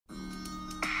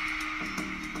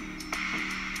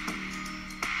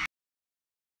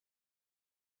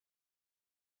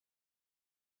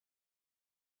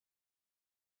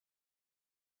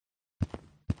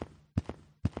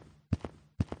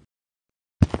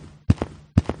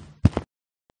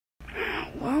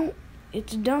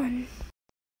It's done.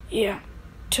 Yeah,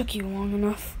 took you long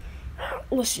enough.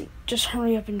 Listen, just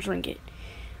hurry up and drink it.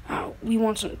 We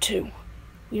want some too.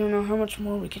 We don't know how much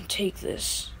more we can take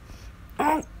this.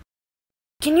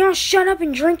 Can y'all shut up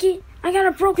and drink it? I got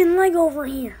a broken leg over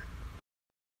here.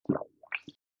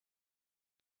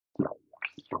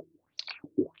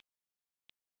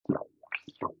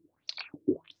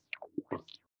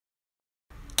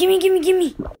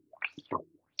 Gimme.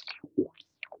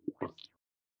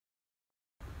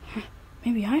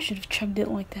 Maybe I should have chugged it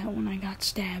like that when I got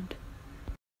stabbed.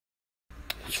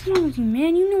 What's wrong with you,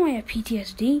 man? You know I have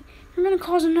PTSD. You're gonna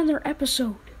cause another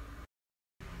episode.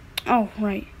 Oh,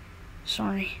 right.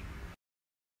 Sorry.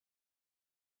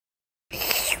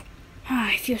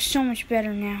 I feel so much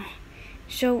better now.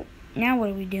 So, now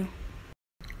what do?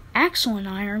 Axil and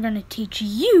I are gonna teach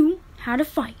you how to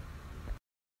fight.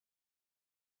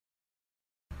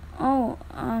 Oh,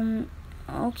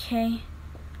 okay.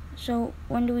 So,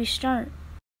 when do we start?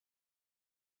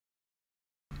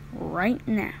 Right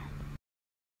now.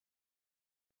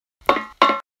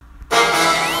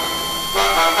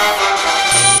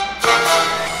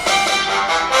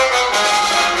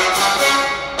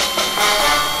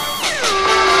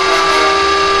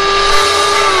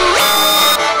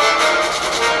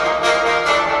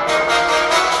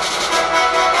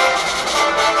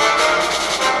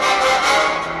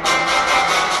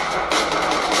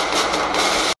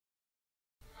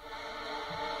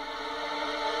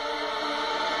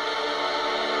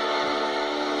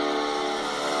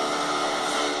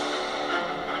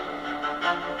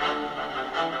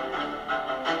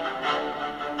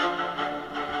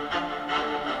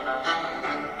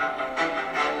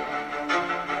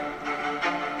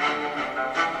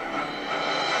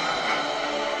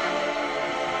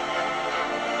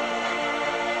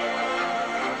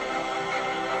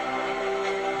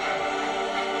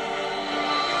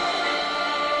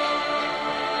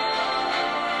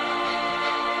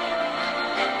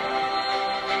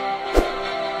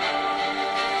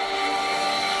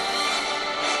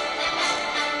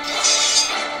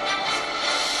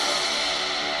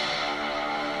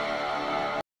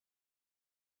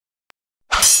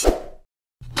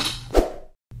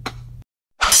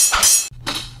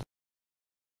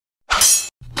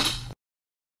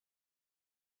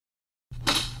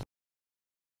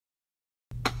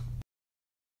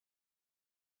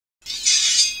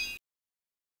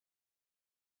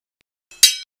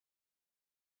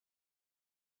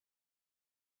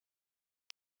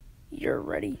 You're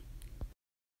ready.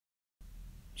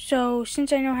 So,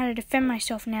 since I know how to defend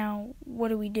myself now, what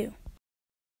do?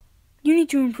 You need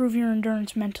to improve your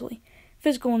endurance mentally.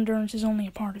 Physical endurance is only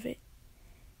a part of it.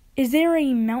 Is there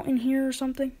a mountain here or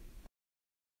something?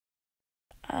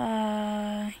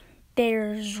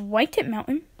 There's White-Tip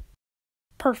Mountain.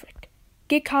 Perfect.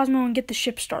 Get Cosmo and get the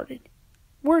ship started.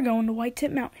 We're going to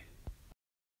White-Tip Mountain.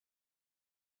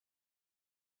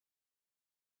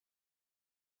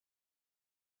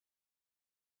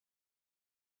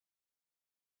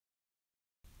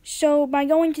 So, by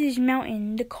going to this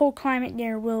mountain, the cold climate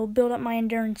there will build up my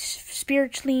endurance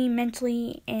spiritually,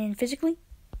 mentally, and physically?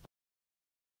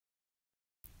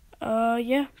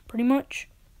 Yeah, pretty much.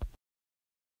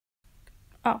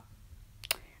 Oh.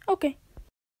 Okay.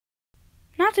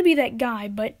 Not to be that guy,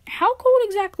 but how cold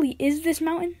exactly is this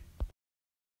mountain?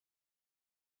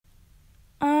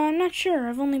 I'm not sure.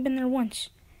 I've only been there once.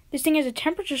 This thing has a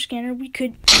temperature scanner. We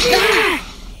could... Ah!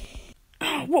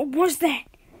 What was that?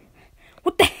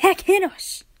 What the heck hit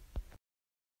us?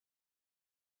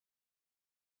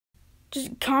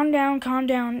 Just calm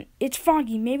down. It's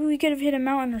foggy. Maybe we could have hit a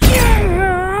mountain or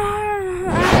something.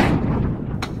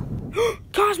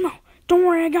 Cosmo, don't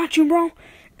worry, I got you, bro.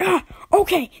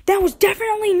 Okay, that was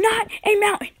definitely not a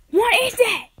mountain. What is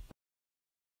that?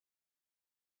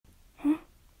 Huh?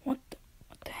 What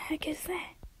the heck is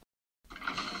that?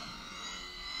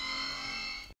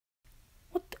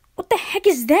 What the heck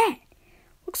is that?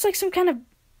 Looks like some kind of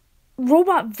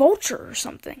robot vulture or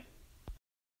something.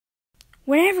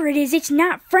 Whatever it is, it's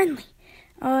not friendly.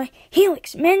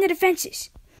 Helix, man the defenses.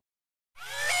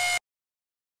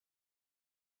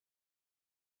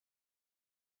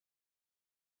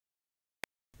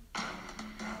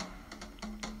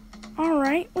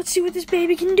 Alright, let's see what this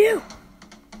baby can do.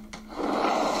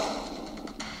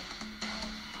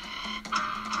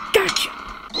 Gotcha!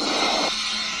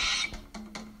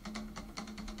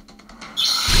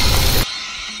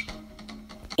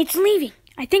 It's leaving.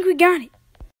 I think we got it.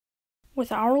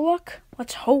 With our luck,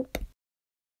 let's hope.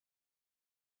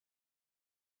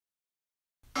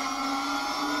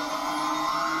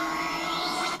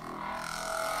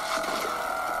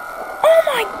 Oh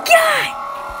my God!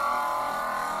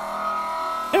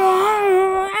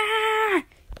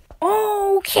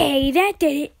 Okay, that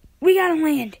did it. We gotta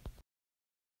land.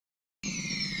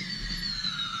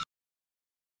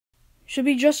 Should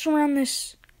be just around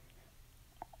this...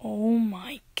 Oh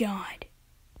my god.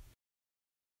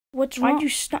 What's wrong? Why'd you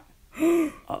stop?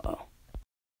 Uh-oh.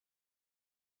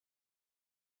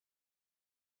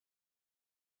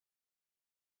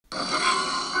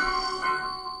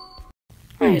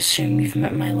 I assume you've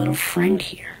met my little friend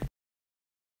here.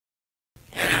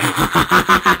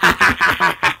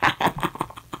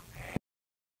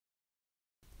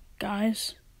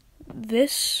 Guys,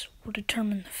 this will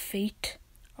determine the fate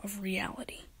of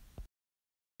reality.